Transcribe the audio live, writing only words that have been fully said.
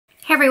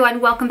Hey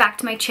everyone, welcome back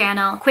to my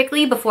channel.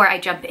 Quickly, before I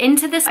jump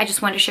into this, I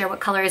just want to share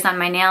what color is on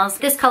my nails.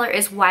 This color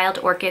is Wild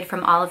Orchid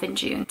from Olive &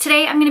 June.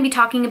 Today I'm going to be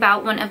talking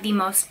about one of the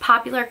most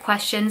popular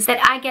questions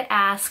that I get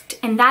asked,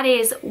 and that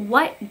is,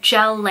 what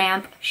gel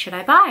lamp should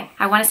I buy?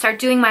 I want to start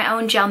doing my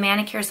own gel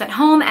manicures at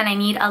home and I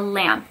need a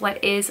lamp.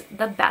 What is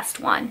the best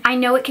one? I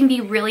know it can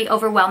be really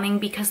overwhelming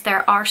because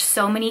there are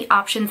so many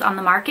options on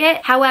the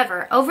market.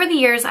 However, over the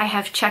years I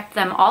have checked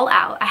them all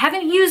out. I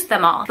haven't used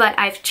them all, but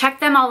I've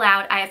checked them all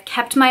out. I have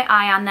kept my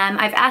eye on them.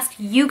 I've asked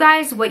you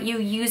guys what you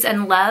use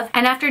and love,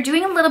 and after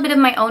doing a little bit of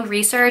my own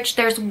research,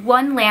 there's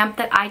one lamp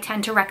that I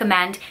tend to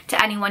recommend to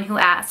anyone who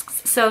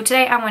asks. So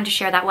today I wanted to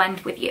share that one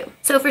with you.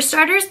 So for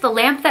starters, the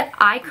lamp that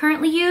I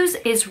currently use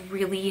is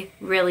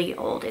really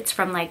old. It's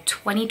from like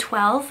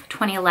 2012,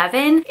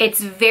 2011.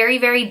 It's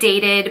very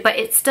dated, but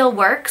it still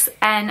works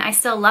and I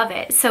still love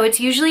it. So it's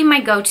usually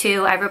my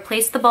go-to. I've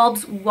replaced the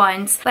bulbs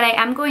once, but I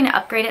am going to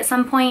upgrade at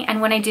some point,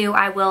 and when I do,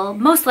 I will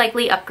most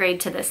likely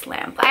upgrade to this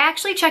lamp. I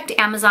actually checked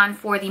Amazon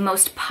for the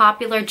most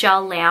popular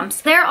gel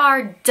lamps. There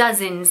are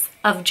dozens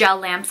of gel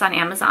lamps on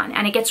Amazon,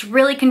 and it gets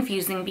really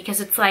confusing because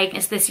it's like,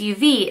 is this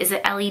UV? Is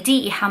it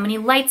LED? How many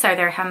lights are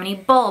there? How many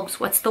bulbs?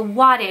 What's the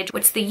wattage?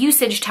 What's the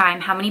usage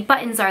time? How many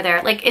buttons are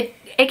there? Like,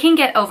 it can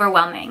get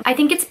overwhelming. I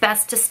think it's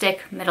best to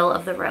stick middle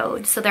of the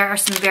road. So there are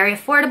some very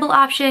affordable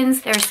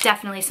options. There's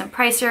definitely some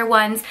pricier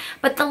ones,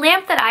 but the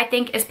lamp that I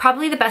think is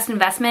probably the best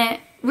investment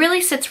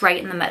really sits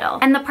right in the middle.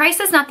 And the price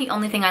is not the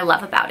only thing I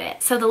love about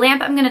it. So the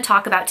lamp I'm going to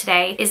talk about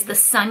today is the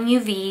Sun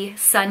UV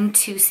Sun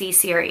 2C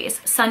series.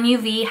 Sun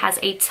UV has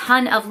a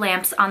ton of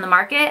lamps on the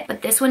market,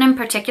 but this one in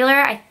particular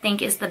I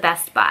think is the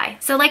best buy.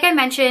 So like I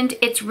mentioned,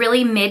 it's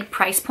really mid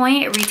price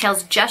point. It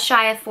retails just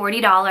shy of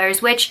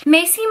 $40, which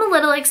may seem a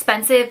little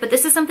expensive, but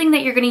this is something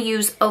that you're going to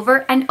use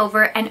over and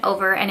over and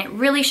over, and it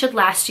really should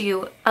last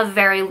you a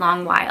very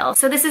long while.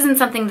 So this isn't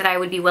something that I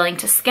would be willing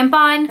to skimp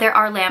on. There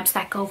are lamps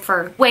that go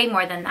for way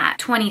more than that.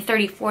 $20,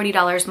 $30,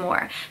 $40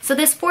 more. So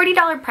this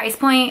 $40 price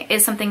point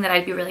is something that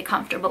I'd be really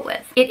comfortable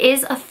with. It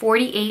is a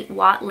 48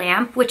 watt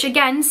lamp, which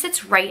again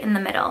sits right in the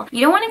middle. You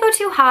don't want to go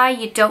too high,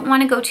 you don't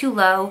want to go too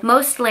low.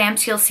 Most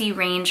lamps you'll see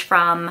range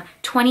from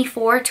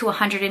 24 to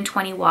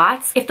 120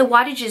 watts. If the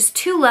wattage is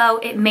too low,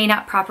 it may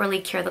not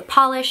properly cure the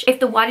polish. If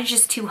the wattage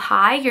is too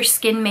high, your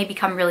skin may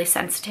become really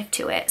sensitive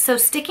to it. So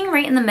sticking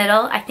right in the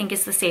middle, I think,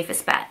 is the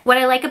safest bet. What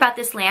I like about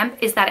this lamp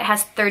is that it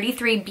has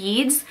 33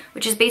 beads,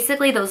 which is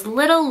basically those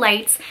little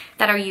lights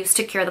that are used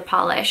to cure the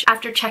polish.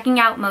 After checking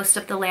out most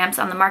of the lamps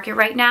on the market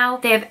right now,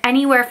 they have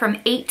anywhere from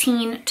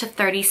 18 to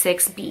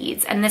 36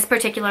 beads, and this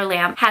particular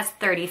lamp has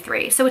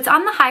 33. So it's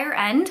on the higher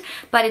end,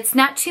 but it's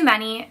not too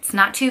many, it's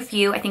not too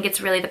few. I think it's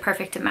really the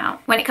perfect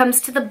amount. When it comes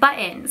to the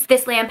buttons,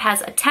 this lamp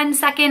has a 10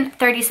 second,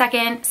 30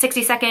 second,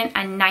 60 second,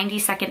 and 90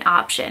 second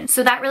option.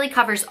 So that really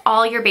covers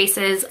all your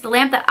bases. The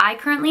lamp that I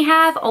currently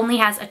have only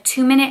has a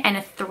 2-minute and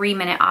a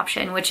 3-minute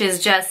option, which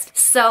is just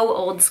so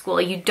old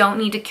school. You don't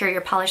need to cure your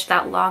polish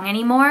that long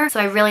anymore. So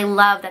I really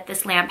love that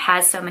this lamp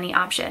has so many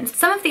options.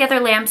 Some of the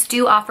other lamps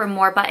do offer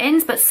more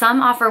buttons, but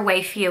some offer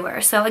way fewer.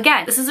 So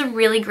again, this is a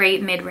really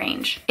great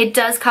mid-range. It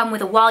does come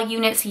with a wall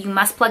unit, so you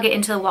must plug it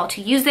into the wall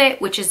to use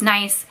it, which is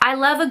nice. I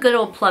love a good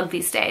old plug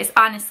these days,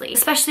 honestly.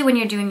 Especially when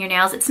you're doing your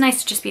nails, it's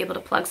nice to just be able to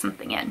plug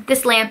something in.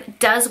 This lamp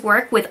does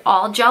work with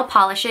all gel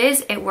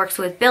polishes. It works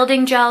with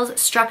building gels,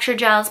 structure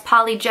gels,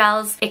 poly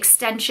gels,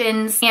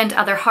 extensions, and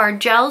other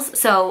hard gels.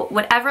 So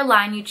whatever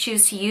line you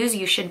choose to use,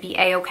 you should be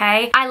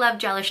a-okay. I love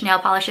gelish nail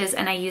polishes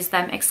and I use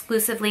them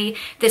exclusively.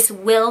 This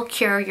will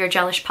cure your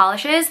gelish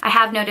polishes. I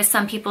have noticed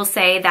some people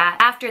say that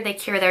after they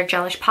cure their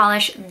gelish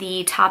polish,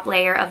 the top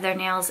layer of their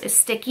nails is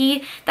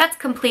sticky. That's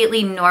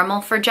completely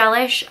normal for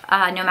gelish.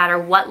 No matter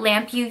what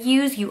lamp you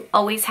use, you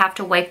always have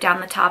to wipe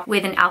down the top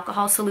with an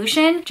alcohol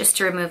solution just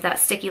to remove that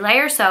sticky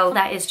layer. So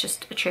that is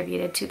just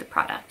attributed to the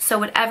product. So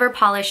whatever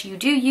polish you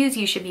do use,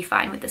 you should be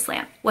fine with this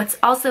lamp. What's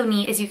also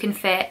neat is you can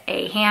fit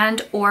a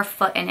hand or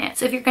foot in it.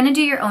 So if you're going to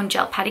do your own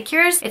gel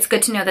pedicures, it's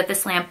good to know that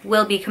this lamp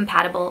will be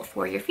compatible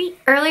for your feet.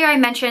 Earlier I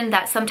mentioned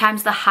that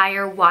sometimes the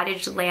higher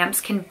wattage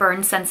lamps can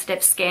burn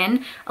sensitive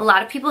skin. A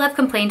lot of people have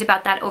complained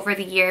about that over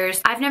the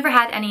years. I've never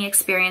had any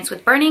experience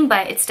with burning,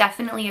 but it's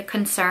definitely a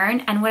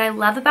concern. And what I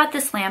love about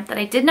this lamp that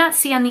I did not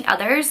see on the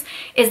others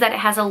is that it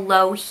has a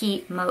low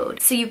heat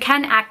mode. So you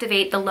can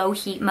activate the low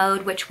heat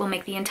mode, which will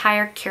make the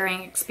entire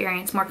curing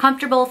experience more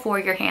comfortable for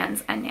your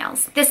hands and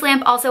nails. This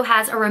lamp also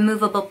has a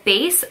removable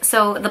base,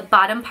 so the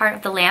bottom part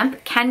of the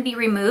lamp can be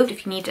removed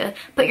if you need to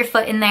put your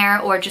foot in there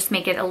or just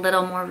make it a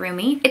little more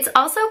roomy. It's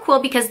also cool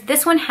because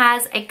this one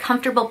has a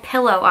comfortable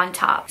pillow on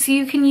top, so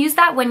you can use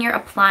that when you're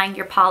applying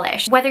your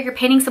polish. Whether you're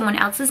painting someone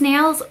else's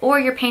nails or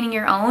you're painting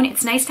your own,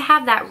 it's nice to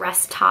have that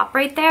rest top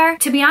right there.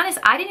 To be honest,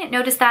 I didn't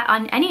notice that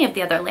on any of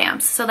the other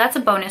lamps, so that's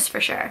a bonus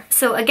for sure.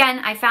 So again,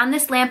 I found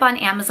this lamp on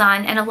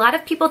Amazon, and a lot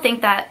of people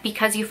think that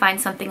because you find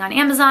something on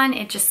Amazon,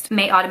 it just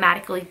may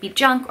automatically be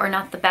junk or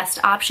not the best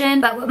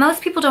option. But what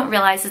most people don't don't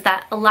realize is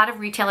that a lot of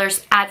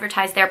retailers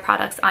advertise their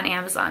products on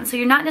Amazon, so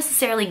you're not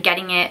necessarily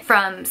getting it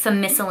from some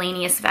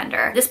miscellaneous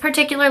vendor. This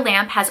particular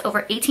lamp has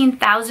over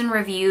 18,000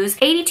 reviews,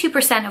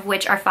 82% of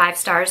which are 5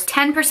 stars,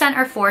 10%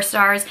 are 4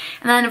 stars,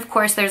 and then of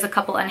course there's a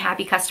couple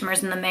unhappy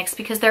customers in the mix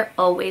because there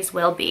always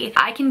will be.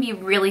 I can be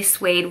really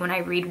swayed when I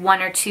read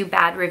 1 or 2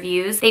 bad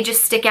reviews. They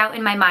just stick out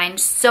in my mind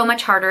so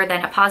much harder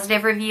than a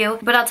positive review,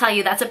 but I'll tell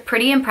you, that's a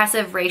pretty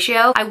impressive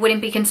ratio. I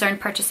wouldn't be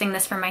concerned purchasing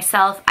this for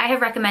myself. I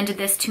have recommended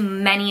this to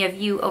many of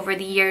you over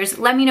the years.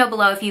 Let me know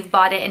below if you've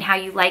bought it and how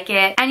you like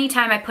it.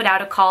 Anytime I put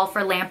out a call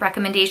for lamp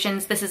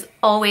recommendations, this is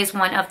always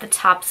one of the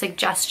top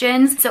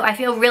suggestions, so I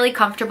feel really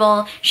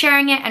comfortable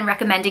sharing it and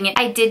recommending it.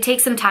 I did take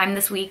some time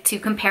this week to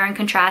compare and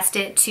contrast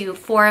it to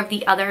 4 of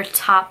the other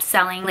top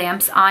selling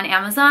lamps on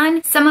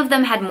Amazon. Some of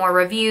them had more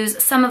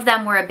reviews, some of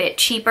them were a bit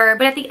cheaper,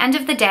 but at the end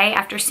of the day,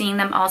 after seeing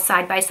them all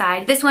side by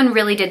side, this one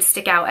really did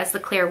stick out as the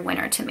clear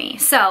winner to me.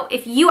 So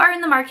if you are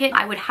in the market,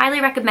 I would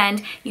highly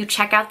recommend you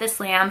check out this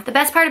lamp. The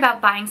best part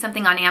about buying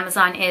something on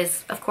Amazon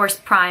is, of course,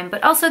 Prime,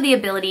 but also the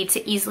ability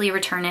to easily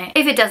return it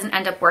if it doesn't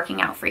end up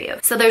working out for you.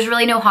 So there's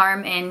really no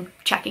harm in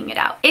checking it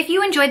out. If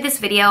you enjoyed this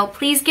video,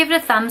 please give it a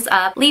thumbs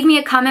up. Leave me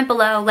a comment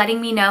below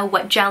letting me know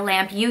what gel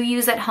lamp you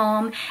use at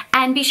home,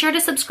 and be sure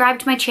to subscribe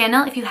to my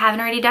channel if you haven't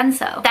already done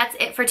so. That's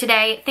it for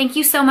today. Thank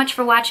you so much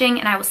for watching,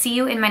 and I will see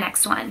you in my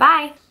next one.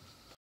 Bye!